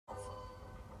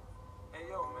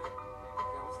yo, man.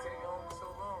 It was taking on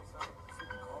so long, son.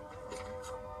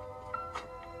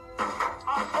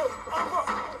 Calm down.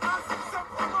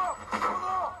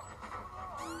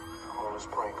 Hold us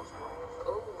praying.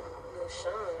 Oh, little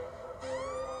Sean.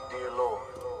 Dear Lord,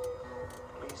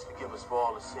 please forgive us for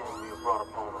all the sins we have brought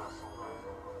upon us.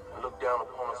 And look down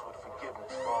upon us with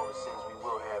forgiveness for all the sins we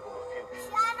will have in the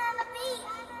future.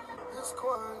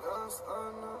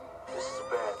 This is a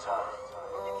bad time.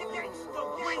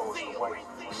 Show us the way.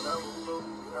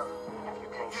 If you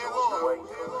can't show us the way,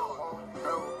 forgive us again, Lord.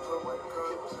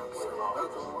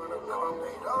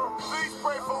 Please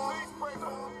pray for me.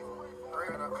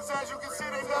 Because as you can see,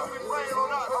 they definitely praying on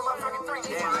us. On my fucking 3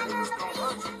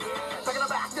 Taking a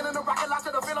back, getting a rocket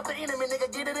launcher to fill up the enemy,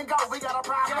 nigga, get it and go. We got a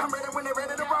problem. I'm ready when they're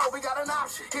ready to roll. We got an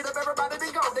option. Hit up everybody,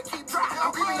 then go. They keep dropping.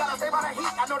 I'm creeping, gotta stay by the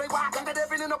heat. I know they rock. Got that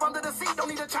everything up under the seat. Don't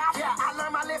need a chop. Yeah, I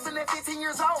learned my lesson at 15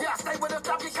 years old. Yeah, stay with us,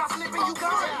 drop your car slipping, you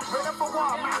gone. Ready for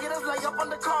war. My hitters lay up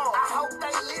on the call. I hope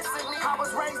they listen. I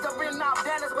was raised up in North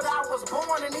Dallas, but I was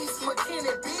born in East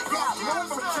McKinney, bitch. Yeah,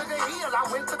 moved from Sugar Hill. I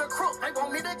went to the crook. They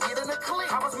want me to get in the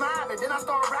clip. I was mobbing, then I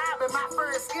started robbing. My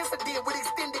first incident with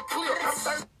extended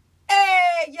clips.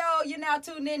 Hey, yo, you're now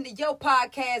tuned in to your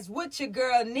podcast with your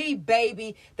girl, Nee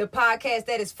Baby, the podcast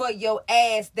that is for your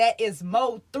ass. That is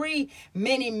Mo 3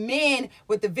 Many Men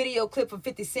with the video clip from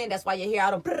 50 Cent. That's why you hear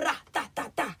all them.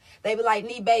 They be like,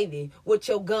 Nee Baby, what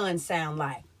your gun sound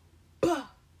like? Bah,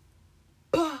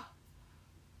 bah,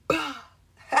 bah.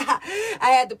 I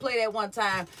had to play that one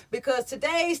time because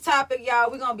today's topic, y'all,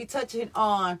 we're going to be touching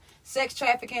on sex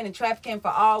trafficking and trafficking for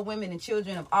all women and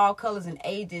children of all colors and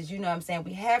ages. You know what I'm saying?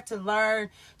 We have to learn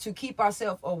to keep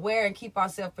ourselves aware and keep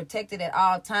ourselves protected at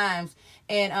all times.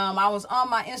 And I was on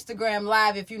my Instagram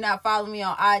live. If you're not following me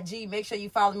on IG, make sure you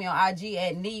follow me on IG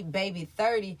at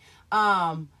NeedBaby30.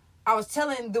 I was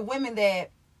telling the women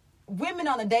that women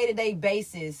on a day-to-day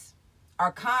basis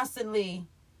are constantly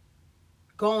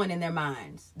going in their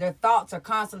minds. Their thoughts are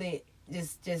constantly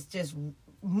just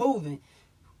moving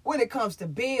when it comes to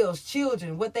bills,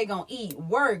 children, what they gonna eat,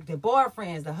 work, the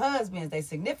boyfriends, the husbands, their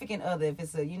significant other, if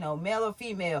it's a, male or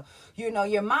female.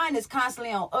 Your mind is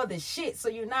constantly on other shit, so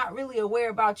you're not really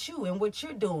aware about you and what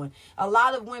you're doing. A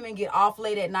lot of women get off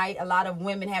late at night. A lot of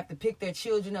women have to pick their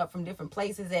children up from different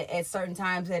places at certain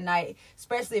times at night,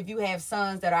 especially if you have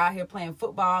sons that are out here playing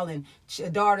football and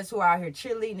daughters who are out here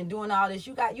cheerleading and doing all this.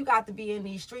 You got to be in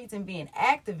these streets and being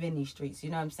active in these streets,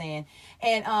 you know what I'm saying?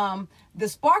 And the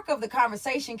spark of the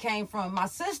conversation came from my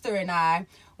sister and I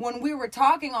when we were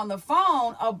talking on the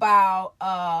phone about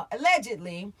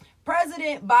allegedly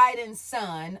President Biden's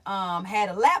son had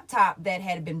a laptop that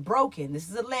had been broken. This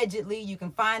is allegedly. You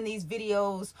can find these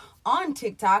videos on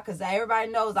TikTok because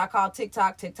everybody knows I call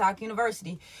TikTok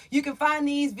University. You can find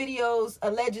these videos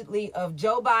allegedly of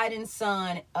Joe Biden's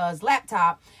son's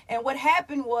laptop. And what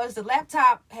happened was the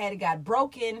laptop got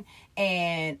broken,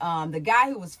 and the guy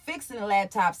who was fixing the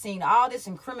laptop seen all this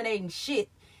incriminating shit,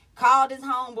 called his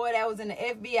homeboy that was in the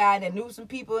FBI that knew some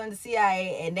people in the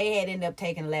CIA, and they had ended up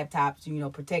taking the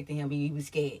laptops, protecting him. He was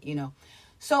scared,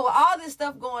 So all this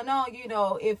stuff going on,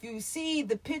 if you see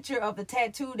the picture of the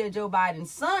tattoo that Joe Biden's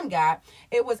son got,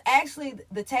 it was actually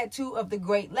the tattoo of the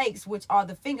Great Lakes, which are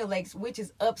the Finger Lakes, which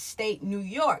is upstate New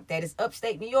York. That is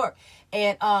upstate New York.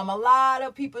 And a lot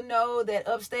of people know that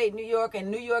upstate New York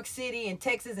and New York City and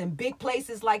Texas and big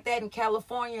places like that in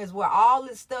California is where all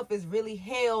this stuff is really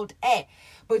held at.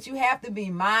 But you have to be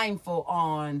mindful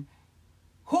on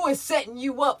who is setting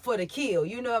you up for the kill.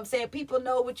 You know what I'm saying? People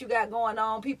know what you got going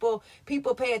on. People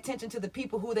pay attention to the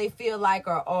people who they feel like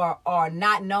are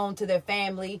not known to their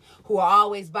family, who are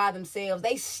always by themselves.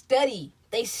 They study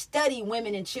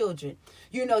women and children.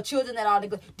 Children that are.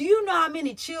 Do you know how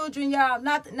many children, y'all?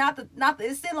 Not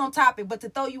it's still on topic, but to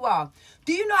throw you off.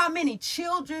 Do you know how many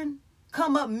children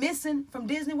come up missing from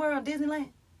Disney World, Disneyland?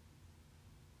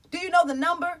 Do you know the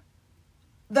number?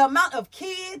 The amount of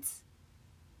kids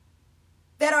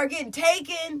that are getting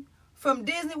taken from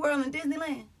Disney World and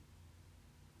Disneyland.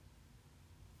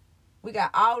 We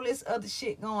got all this other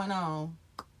shit going on,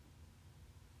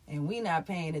 and we not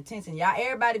paying attention. Y'all,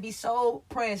 everybody be so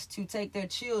pressed to take their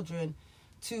children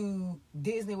to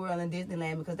Disney World and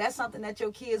Disneyland because that's something that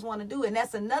your kids want to do. And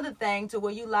that's another thing to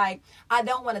where you like, I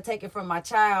don't want to take it from my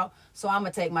child, so I'm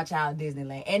going to take my child to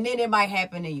Disneyland. And then it might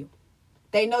happen to you.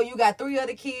 They know you got 3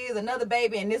 other kids, another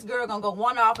baby, and this girl gonna go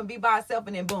one off and be by herself,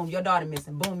 and then boom, your daughter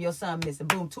missing. Boom, your son missing.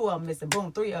 Boom, 2 of them missing.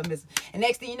 Boom, 3 of them missing. And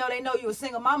next thing you know, they know you a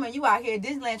single mama and you out here at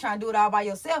Disneyland trying to do it all by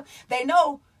yourself. They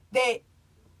know that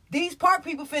these park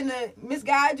people finna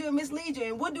misguide you and mislead you.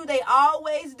 And what do they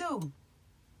always do?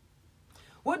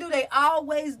 What do they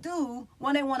always do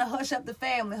when they want to hush up the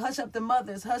family, hush up the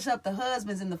mothers, hush up the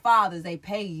husbands and the fathers? They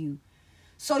pay you.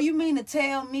 So you mean to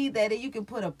tell me that you can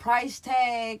put a price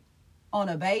tag on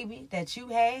a baby that you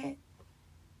had?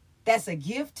 That's a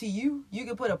gift to you. You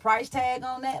can put a price tag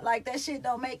on that. Like, that shit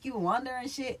don't make you wonder and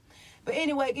shit. But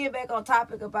anyway, get back on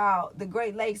topic about the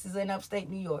Great Lakes is in upstate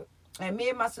New York. And me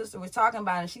and my sister was talking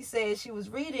about it. She said she was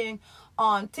reading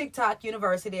on TikTok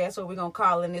University. That's what we're going to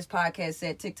call in this podcast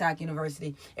set, TikTok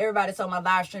University. Everybody that's on my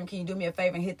live stream, can you do me a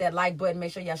favor and hit that like button?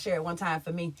 Make sure y'all share it one time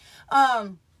for me.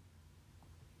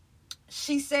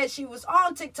 She said she was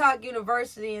on TikTok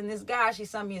University, and this guy, she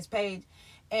sent me his page,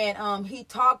 and he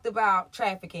talked about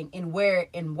trafficking and where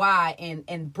and why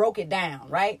and broke it down,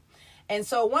 right? And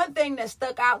so one thing that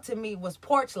stuck out to me was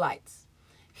porch lights.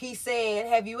 He said,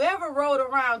 have you ever rode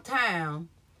around town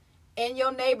in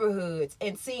your neighborhoods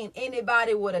and seen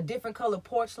anybody with a different color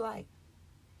porch light?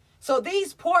 So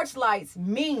these porch lights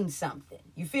mean something.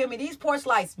 You feel me? These porch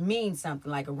lights mean something.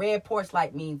 Like a red porch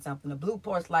light means something. A blue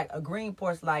porch light, a green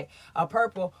porch light, a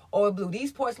purple or a blue.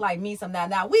 These porch lights mean something.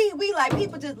 Now we like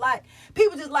people just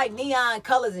like neon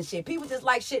colors and shit. People just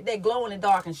like shit that glow in the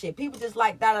dark and shit. People just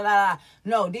like da da da da.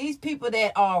 No, these people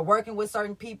that are working with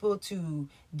certain people to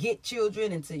get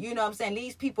children and to, you know what I'm saying?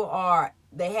 These people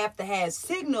they have to have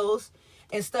signals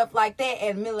and stuff like that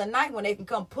at the middle of the night when they can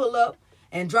come pull up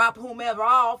and drop whomever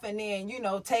off and then, you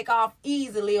know, take off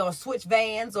easily or switch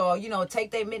vans or, you know, take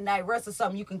their midnight rest or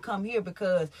something. You can come here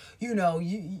because, you know,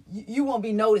 you won't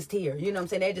be noticed here. You know what I'm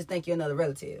saying? They just think you're another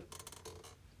relative.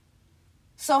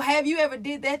 So have you ever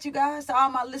did that, you guys? To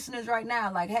all my listeners right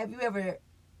now, like, have you ever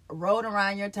rode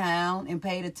around your town and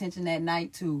paid attention that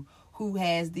night to who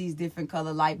has these different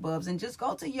color light bulbs? And just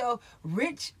go to your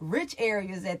rich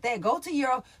areas at that. Go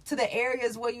to the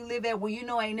areas where you live at, where you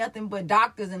know ain't nothing but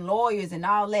doctors and lawyers and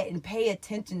all that, and pay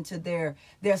attention to their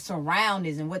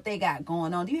surroundings and what they got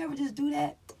going on. Do you ever just do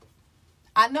that?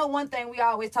 I know one thing we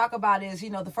always talk about is, you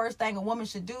know, the first thing a woman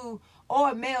should do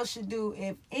or a male should do,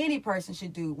 if any person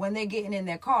should do when they're getting in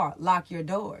their car, lock your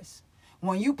doors.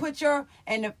 When you put your,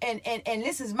 and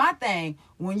this is my thing,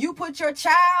 when you put your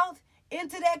child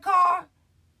into that car,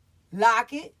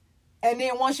 lock it. And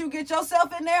then once you get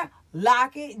yourself in there,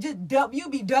 lock it. You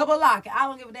be double locking. I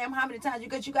don't give a damn how many times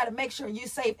you got to make sure you're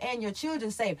safe and your children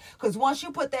safe. Because once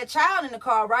you put that child in the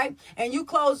car, right, and you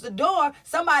close the door,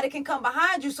 somebody can come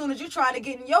behind you as soon as you're trying to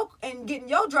get in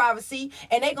your driver's seat,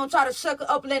 and they gonna try to shut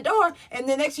up that door. And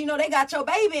then next you know, they got your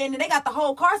baby and they got the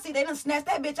whole car seat. They done snatched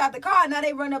that bitch out the car. Now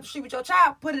they run up the street with your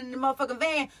child, put it in the motherfucking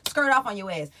van, skirt off on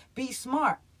your ass. Be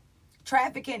smart.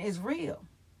 Trafficking is real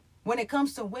when it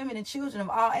comes to women and children of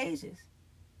all ages.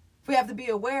 We have to be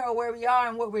aware of where we are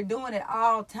and what we're doing at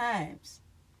all times.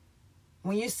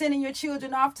 When you're sending your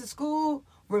children off to school,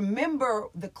 remember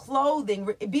the clothing.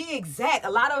 Be exact.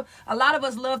 A lot of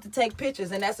us love to take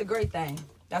pictures, and that's a great thing.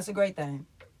 That's a great thing.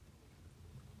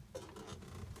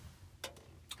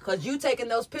 Because you taking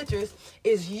those pictures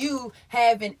is you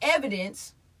having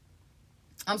evidence.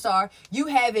 You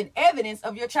having evidence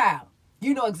of your child.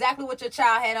 You know exactly what your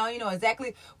child had on. You know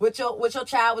exactly what your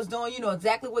child was doing. You know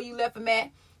exactly where you left him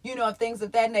at. You know, things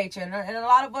of that nature. And a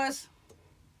lot of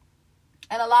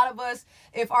us,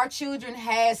 if our children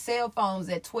have cell phones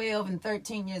at 12 and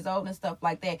 13 years old and stuff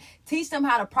like that, teach them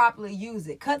how to properly use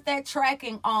it. Cut that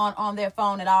tracking on their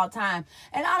phone at all times.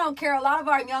 And I don't care. A lot of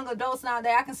our young adults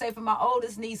nowadays, I can say for my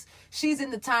oldest niece, she's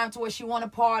in the time to where she want to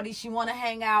party, she want to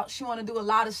hang out, she want to do a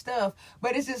lot of stuff.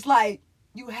 But it's just like,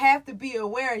 you have to be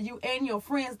aware, you and your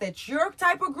friends, that your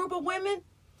type of group of women,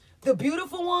 the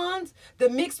beautiful ones, the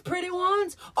mixed pretty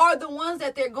ones, are the ones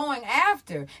that they're going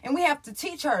after. And we have to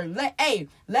teach her,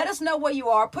 let us know where you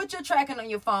are. Put your tracking on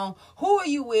your phone. Who are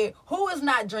you with? Who is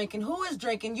not drinking? Who is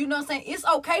drinking? You know what I'm saying? It's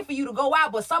okay for you to go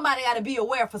out, but somebody got to be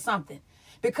aware for something.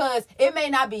 Because it may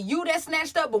not be you that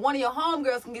snatched up, but one of your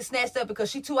homegirls can get snatched up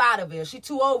because she too out of it. She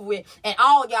too over it, and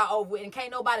all y'all over it, and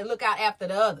can't nobody look out after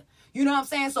the other. You know what I'm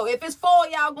saying? So if it's 4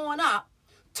 of y'all going out,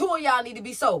 2 of y'all need to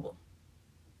be sober.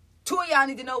 2 of y'all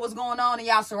need to know what's going on in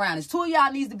y'all surroundings. 2 of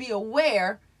y'all needs to be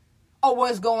aware of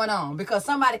what's going on, because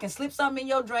somebody can slip something in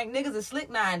your drink. Niggas is slick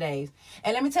nowadays.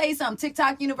 And let me tell you something.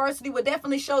 TikTok University will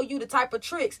definitely show you the type of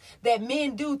tricks that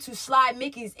men do to slide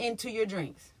Mickeys into your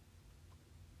drinks.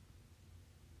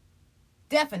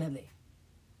 Definitely.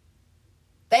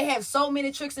 They have so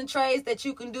many tricks and trades that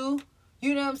you can do.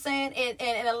 You know what I'm saying?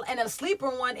 And a sleeper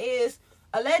one is,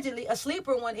 allegedly, a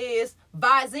sleeper one is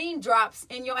Visine drops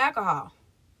in your alcohol.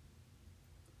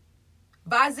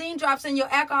 Visine drops in your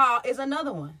alcohol is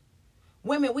another one.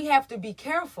 Women, we have to be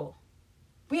careful.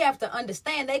 We have to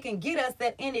understand they can get us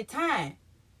at any time.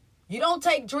 You don't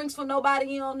take drinks from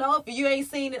nobody you don't know. If you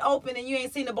ain't seen it open and you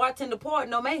ain't seen the bartender pour it,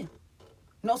 no ma'am.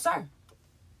 No sir.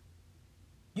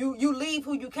 You leave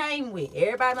who you came with.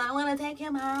 Everybody like, I want to take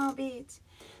him home, bitch.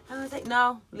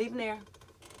 No, leave him there.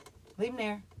 Leave him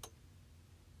there.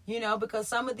 You know, because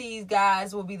some of these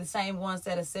guys will be the same ones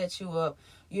that'll set you up.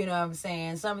 You know what I'm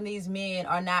saying? Some of these men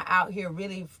are not out here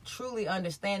really, truly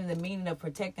understanding the meaning of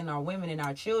protecting our women and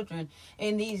our children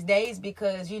in these days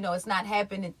because, you know, it's not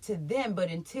happening to them. But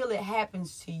until it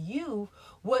happens to you,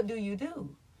 what do?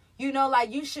 You know, like,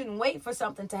 you shouldn't wait for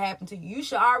something to happen to you. You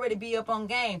should already be up on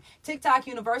game. TikTok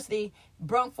University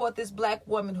brought forth this black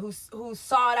woman who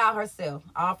saw it out herself.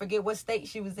 I'll forget what state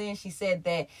she was in. She said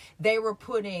that they were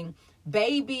putting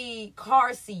baby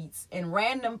car seats in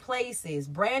random places,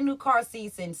 brand new car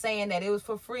seats, and saying that it was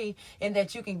for free and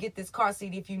that you can get this car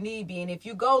seat if you need be. And if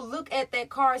you go look at that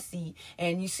car seat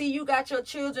and you see you got your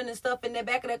children and stuff in the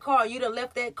back of that car, you done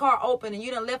left that car open and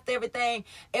you done left everything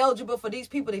eligible for these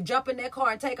people to jump in that car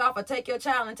and take off, or take your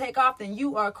child and take off, then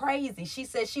you are crazy. She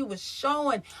said she was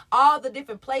showing all the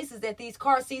different places that these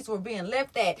car seats were being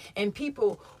left at, and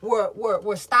people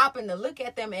were stopping to look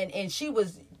at them, and she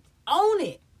was on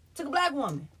it. Took a black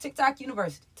woman. TikTok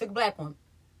University. Took a black woman.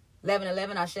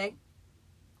 11-11, Ashe.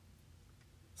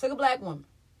 Took a black woman.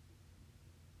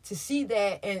 To see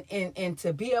that and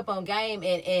to be up on game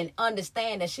and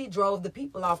understand that she drove the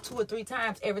people off 2 or 3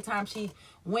 times every time she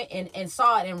went and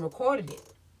saw it and recorded it.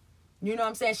 You know what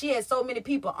I'm saying? She had so many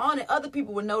people on it. Other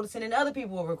people were noticing and other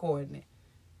people were recording it.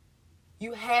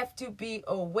 You have to be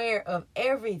aware of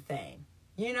everything.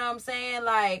 You know what I'm saying?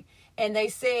 Like, and they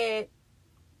said,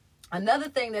 another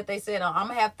thing that they said, I'm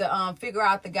going to have to figure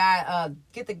out the guy,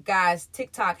 get the guy's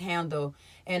TikTok handle.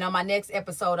 And on my next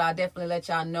episode, I'll definitely let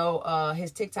y'all know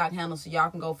his TikTok handle so y'all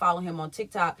can go follow him on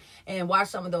TikTok and watch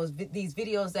some of these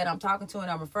videos that I'm talking to and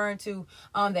I'm referring to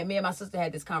that me and my sister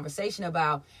had this conversation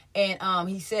about. And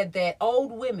he said that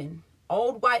old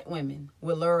white women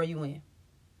will lure you in.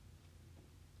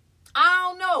 I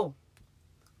don't know.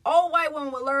 Old white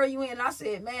women will lure you in. And I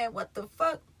said, man, what the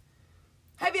fuck?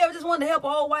 Have you ever just wanted to help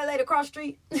an old white lady across the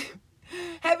street?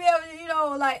 Have you ever, you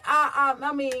know, like,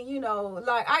 I mean, you know,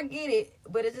 like, I get it,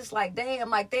 but it's just like, damn,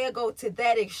 like, they'll go to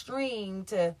that extreme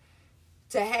to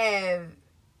have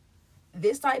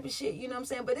this type of shit, you know what I'm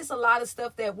saying? But it's a lot of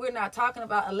stuff that we're not talking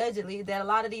about, allegedly, that a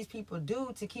lot of these people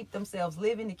do to keep themselves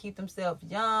living, to keep themselves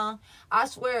young. I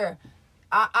swear,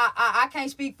 I can't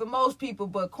speak for most people,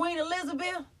 but Queen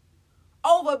Elizabeth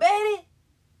over Betty,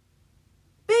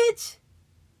 bitch.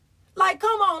 Like,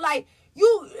 come on, like,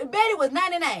 Betty was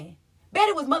 99.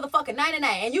 Betty was motherfucking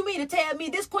 99. And you mean to tell me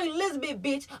this Queen Elizabeth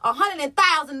bitch,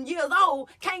 100,000 years old,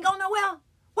 can't go nowhere?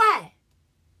 Why?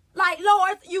 Like,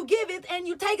 Lord, you give it and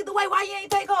you take it away. Why you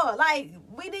ain't take her? Like,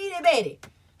 we needed Betty.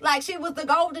 Like, she was the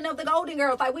golden of the golden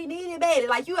girls. Like, we needed Betty.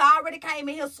 Like, you already came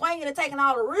in here swinging and taking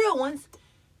all the real ones.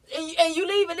 And you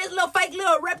leaving this little fake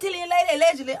little reptilian lady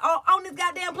allegedly on this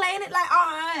goddamn planet? Like,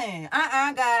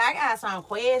 God, I got some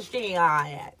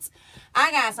questions.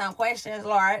 I got some questions,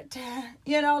 Lord.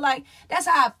 You know, like, that's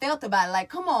how I felt about it. Like,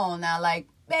 come on now, like,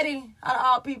 Betty, out of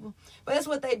all people. But that's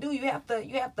what they do. You have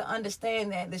to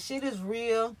understand that the shit is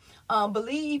real.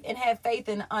 Believe and have faith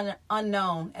in the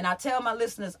unknown. And I tell my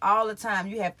listeners all the time,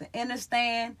 you have to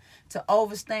understand, to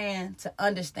overstand, to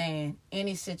understand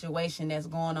any situation that's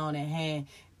going on at hand.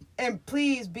 And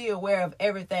please be aware of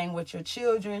everything with your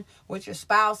children, with your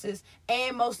spouses,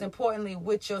 and most importantly,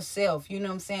 with yourself. You know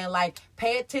what I'm saying? Like,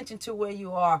 pay attention to where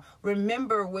you are.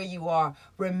 Remember where you are.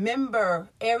 Remember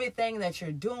everything that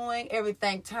you're doing,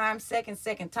 everything, time, second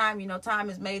time. You know,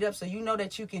 time is made up, so you know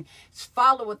that you can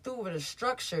follow it through with a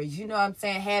structure. You know what I'm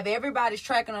saying? Have everybody's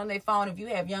tracking on their phone. If you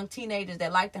have young teenagers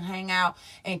that like to hang out,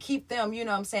 and keep them, you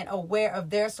know what I'm saying, aware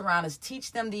of their surroundings.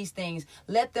 Teach them these things.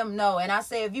 Let them know. And I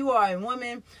say, if you are a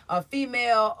woman, a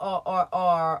female,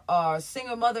 or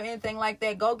single mother, anything like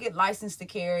that, go get licensed to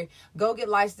carry. Go get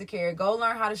licensed to carry. Go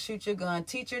learn how to shoot your gun.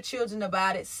 Teach your children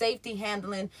about it. Safety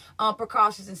handling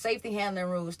precautions and safety handling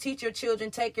rules. Teach your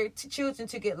children. Take your children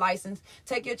to get licensed.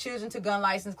 Take your children to gun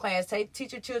license class.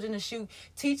 Teach your children to shoot.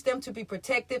 Teach them to be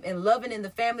protective and loving in the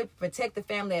family. Protect the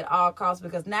family at all costs,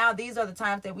 because now these are the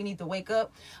times that we need to wake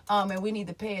up and we need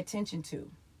to pay attention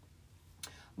to.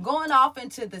 Going off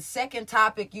into the second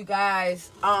topic, you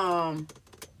guys,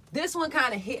 this one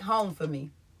kind of hit home for me,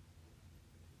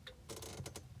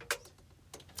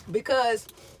 because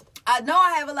I know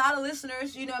I have a lot of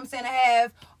listeners. You know what I'm saying? I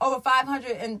have over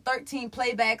 513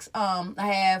 playbacks. I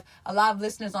have a lot of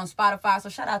listeners on Spotify, so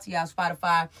shout out to y'all,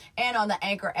 Spotify, and on the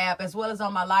Anchor app, as well as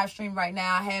on my live stream right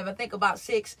now. I have, I think, about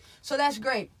 6, so that's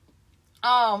great.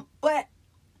 But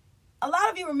a lot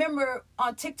of you remember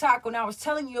on TikTok when I was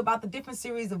telling you about the different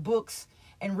series of books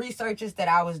and researches that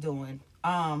I was doing.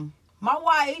 My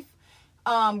wife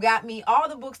got me all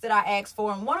the books that I asked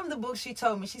for. And one of the books she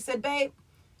told me, she said, babe,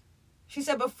 she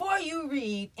said, before you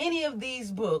read any of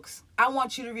these books, I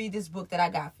want you to read this book that I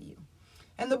got for you.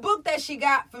 And the book that she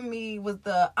got for me was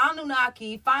the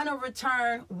Anunnaki Final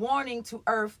Return Warning to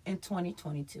Earth in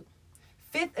 2022.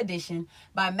 5th edition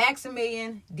by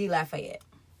Maximilian de Lafayette.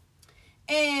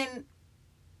 And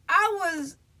I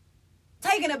was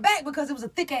taken aback because it was a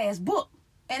thick-ass book.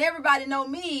 And everybody know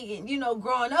me, and, you know,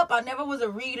 growing up, I never was a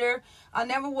reader. I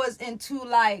never was into,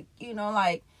 like, you know,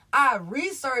 like, I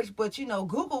researched, but, you know,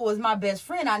 Google was my best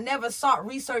friend. I never sought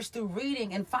research through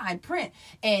reading and fine print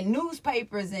and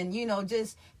newspapers and, you know,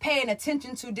 just paying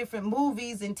attention to different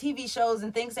movies and TV shows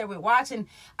and things that we're watching.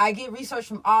 I get research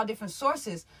from all different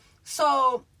sources.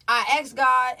 So I asked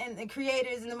God and the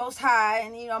creators and the Most High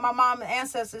and, you know, my mom and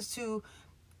ancestors to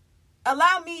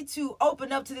allow me to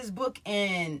open up to this book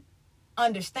and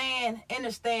understand,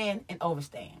 understand, and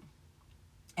overstand.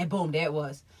 And boom, there it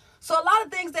was. So a lot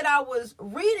of things that I was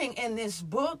reading in this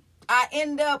book, I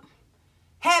end up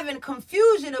having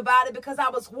confusion about it because I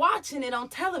was watching it on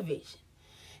television.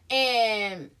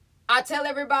 And I tell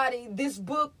everybody this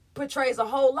book portrays a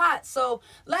whole lot. So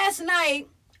last night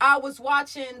I was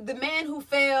watching The Man Who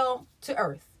Fell to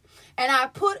Earth. And I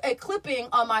put a clipping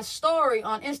on my story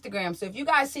on Instagram. So if you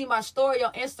guys see my story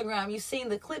on Instagram, you've seen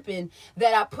the clipping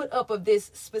that I put up of this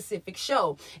specific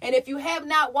show. And if you have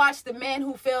not watched The Man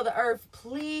Who Fell to Earth,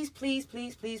 please, please,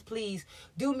 please, please, please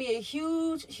do me a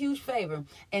huge, huge favor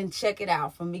and check it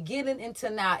out. From beginning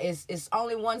until now, it's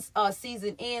only one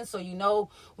season in, so you know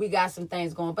we got some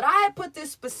things going. But I had put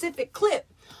this specific clip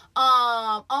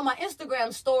on my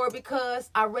Instagram story because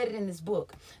I read it in this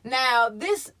book. Now,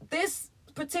 this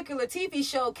particular TV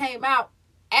show came out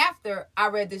after I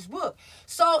read this book.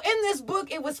 So in this book,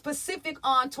 it was specific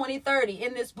on 2030.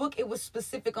 In this book, it was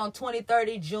specific on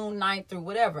 2030, June 9th through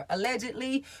whatever.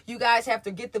 Allegedly, you guys have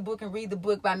to get the book and read the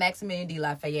book by Maximilian de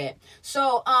Lafayette.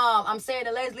 So I'm saying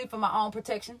allegedly for my own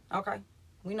protection. Okay.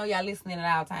 We know y'all listening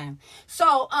at all time.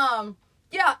 So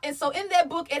yeah, and so in that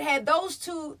book, it had those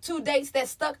two dates that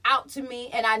stuck out to me,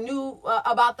 and I knew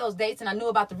about those dates, and I knew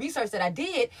about the research that I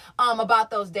did about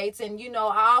those dates, and, you know,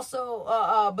 I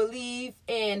also believe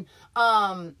in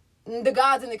the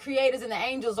gods and the creators and the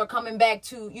angels are coming back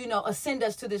to, you know, ascend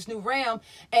us to this new realm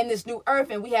and this new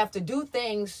earth, and we have to do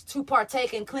things to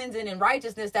partake in cleansing and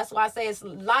righteousness. That's why I say it's a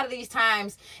lot of these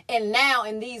times, and now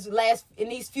in these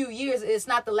few years, it's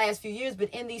not the last few years, but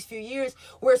in these few years,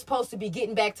 we're supposed to be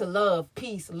getting back to love,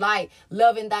 peace, light,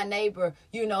 loving thy neighbor,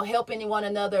 you know, helping one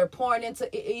another, pouring into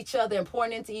each other and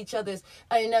pouring into each other's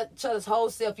whole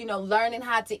self, you know, learning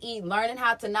how to eat, learning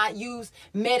how to not use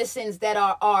medicines that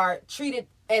are treated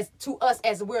as to us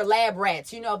as we're lab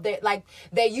rats. You know,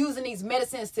 they're using these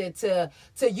medicines to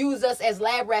use us as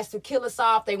lab rats to kill us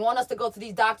off. They want us to go to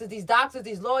these doctors,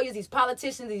 these lawyers, these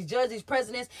politicians, these judges, these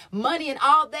presidents. Money and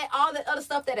all that other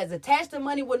stuff that is attached to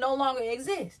money will no longer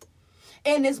exist.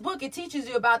 In this book, it teaches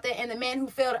you about that. And The Man Who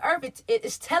Fell to Earth, it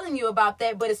is telling you about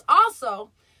that, but it's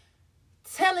also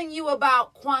telling you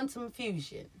about quantum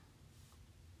fusion.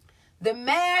 The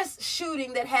mass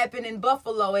shooting that happened in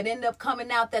Buffalo, it ended up coming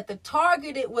out that the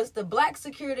targeted was the black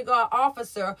security guard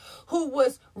officer who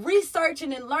was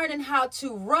researching and learning how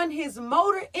to run his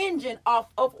motor engine off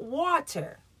of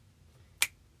water.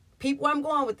 People, where I'm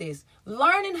going with this.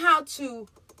 Learning how to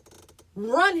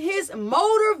run his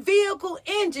motor vehicle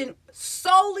engine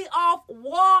solely off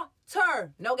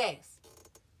water. No gas,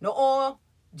 no oil,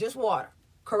 just water.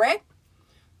 Correct?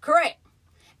 Correct.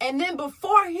 And then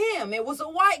before him, it was a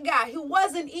white guy who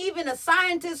wasn't even a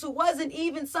scientist, who wasn't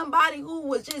even somebody who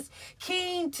was just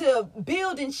keen to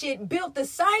build and shit, built the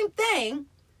same thing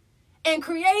and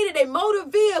created a motor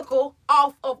vehicle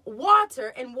off of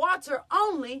water and water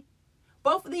only.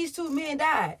 Both of these two men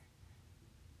died.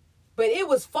 But it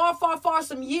was far, far, far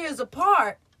some years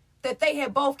apart that they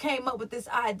had both came up with this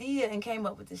idea and came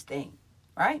up with this thing,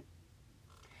 right?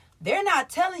 They're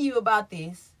not telling you about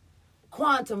this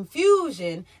quantum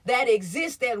fusion that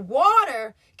exists, that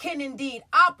water can indeed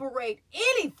operate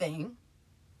anything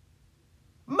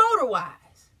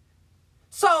motor-wise.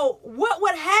 So what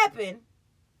would happen,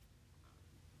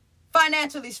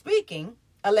 financially speaking,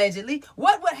 allegedly,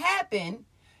 what would happen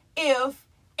if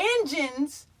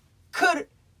engines could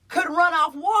run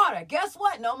off water? Guess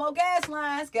what? No more gas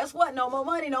lines. Guess what? No more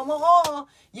money, no more oil.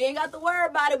 You ain't got to worry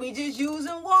about it. We just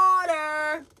using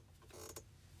water.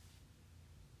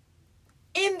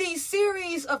 in these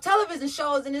series of television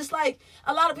shows, and it's like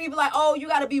a lot of people like, oh, you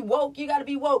gotta be woke, you gotta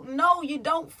be woke. No, you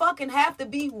don't fucking have to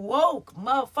be woke,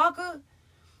 motherfucker.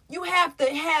 You have to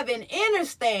have an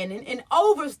understanding, an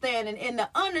overstanding, and the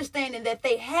understanding that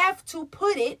they have to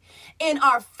put it in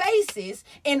our faces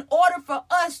in order for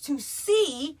us to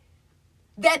see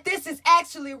that this is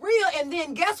actually real. And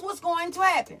then guess what's going to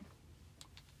happen?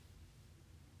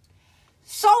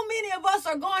 So many of us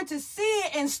are going to see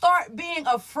it and start being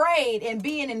afraid and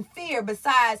being in fear,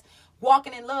 besides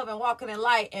walking in love and walking in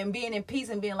light and being in peace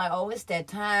and being like, oh, it's that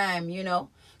time, you know.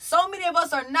 So many of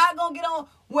us are not going to get on.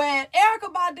 When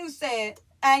Erykah Badu said,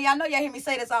 and y'all know y'all hear me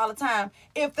say this all the time,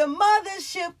 if the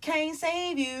mothership can't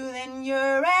save you, then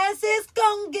your ass is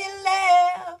going to get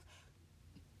left.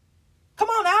 Come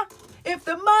on now. If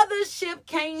the mothership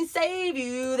can't save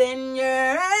you, then your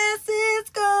ass is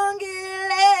going to get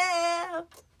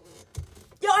left.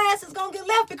 Your ass is going to get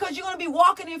left because you're going to be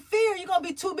walking in fear. You're going to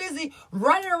be too busy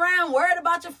running around worried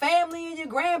about your family and your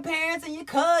grandparents and your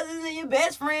cousins and your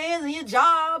best friends and your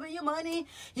job and your money.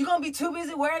 You're going to be too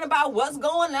busy worrying about what's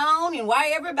going on and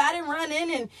why everybody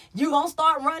running. And you're going to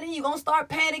start running. You're going to start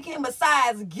panicking.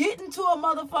 Besides getting to a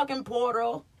motherfucking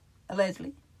portal,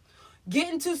 allegedly,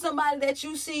 getting to somebody that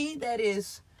you see that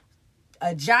is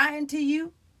a giant to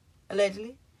you,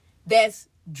 allegedly, that's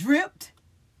dripped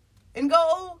in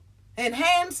gold and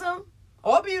handsome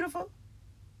or beautiful,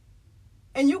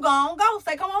 and you go.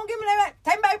 Say, come on, give me that back.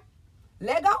 Take me back.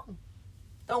 Let go.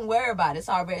 Don't worry about it.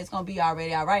 It's gonna be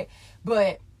already all right.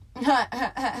 But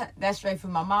that's straight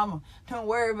from my mama. Don't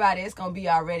worry about it. It's going to be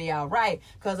already all right.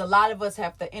 Because a lot of us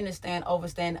have to understand,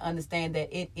 overstand, and understand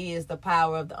that it is the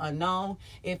power of the unknown.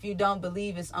 If you don't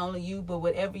believe it's only you, but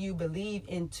whatever you believe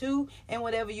into and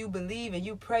whatever you believe and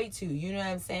you pray to, you know what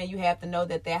I'm saying? You have to know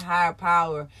that that higher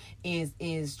power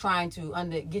is trying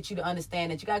to get you to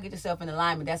understand that you got to get yourself in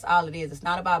alignment. That's all it is. It's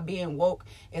not about being woke.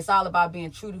 It's all about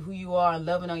being true to who you are and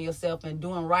loving on yourself and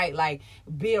doing right. Like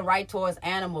being right towards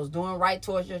animals, doing right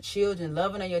towards your children,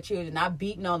 loving on your children, not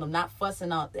beating on them, not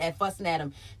fussing at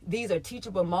them. These are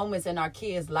teachable moments in our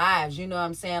kids' lives. You know what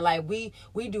I'm saying? Like we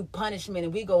do punishment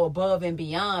and we go above and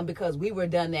beyond because we were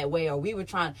done that way, or we were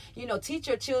trying, teach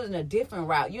your children a different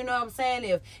route. You know what I'm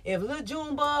saying? If little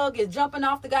Junebug is jumping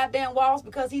off the goddamn walls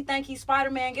because he think he's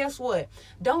Spider-Man, guess what?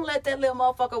 Don't let that little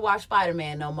motherfucker watch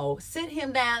Spider-Man no more. Sit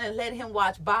him down and let him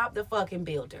watch Bob the fucking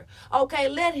Builder. Okay,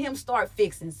 let him start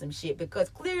fixing some shit because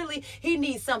clearly he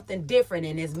needs something different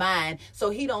in his mind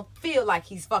so he don't feel like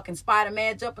he's fucking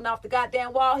Spider-Man jumping off the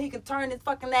goddamn wall. He can turn his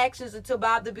fucking actions into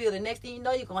Bob the Builder. Next thing you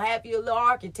know, you're going to have your little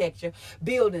architecture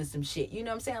building some shit. You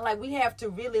know what I'm saying? Like, we have to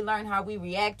really learn how we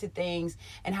react to things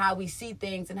and how we see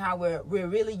things and how we're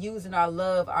really using our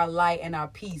love, our light, and our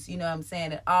peace, you know what I'm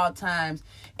saying, at all times.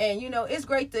 And, it's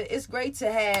great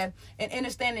to have an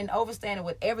understanding and overstanding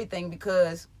with everything,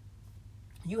 because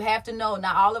you have to know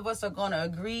not all of us are going to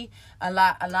agree a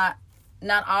lot.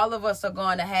 Not all of us are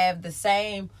going to have the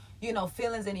same,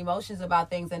 feelings and emotions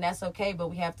about things, and that's okay. But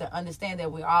we have to understand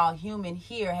that we're all human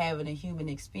here having a human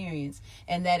experience,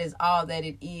 and that is all that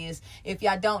it is. If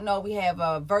y'all don't know, we have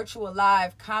a virtual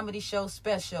live comedy show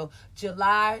special,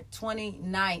 July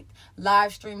 29th,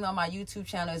 live streamed on my YouTube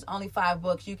channel. It's only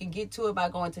 $5. You can get to it by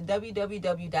going to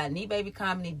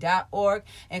www.kneebabycomedy.org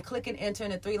and clicking enter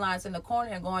in the 3 lines in the corner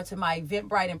and going to my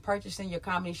Eventbrite and purchasing your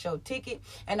comedy show ticket.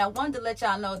 And I wanted to let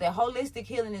y'all know that holistic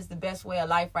healing is the best way of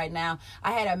life right now.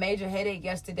 I had a major headache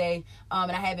yesterday,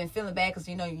 and I had been feeling bad because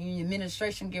your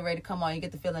administration get ready to come on, you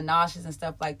get to feeling nauseous and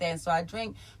stuff like that. And so I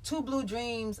drank 2 Blue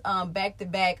Dreams back to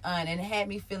back, and it had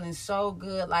me feeling so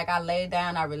good. Like, I laid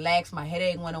down, I relaxed, my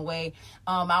headache went away.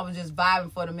 I was just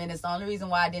vibing for the minutes. The only reason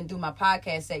why I didn't do my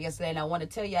podcast set yesterday, and I want to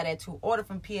tell y'all that to order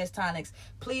from PS Tonics,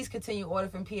 please continue order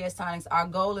from PS Tonics. Our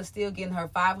goal is still getting her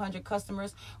 500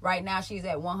 customers. Right now she's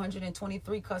at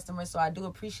 123 customers, so I do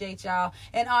appreciate y'all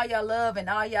and all y'all love and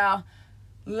all y'all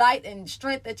light and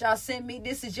strength that y'all send me.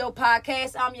 This is your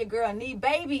podcast. I'm your girl Nee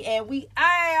Baby, and we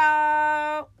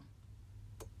out.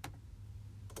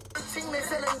 Team is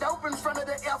selling dope in front of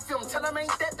the FM. Tell them ain't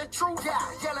that the truth? Yeah,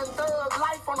 yelling thug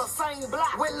life on the same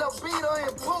block with Lil Beater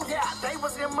and Boom. Yeah, they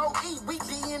was MOE, we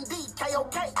D&D,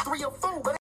 KOK, 3 or 4.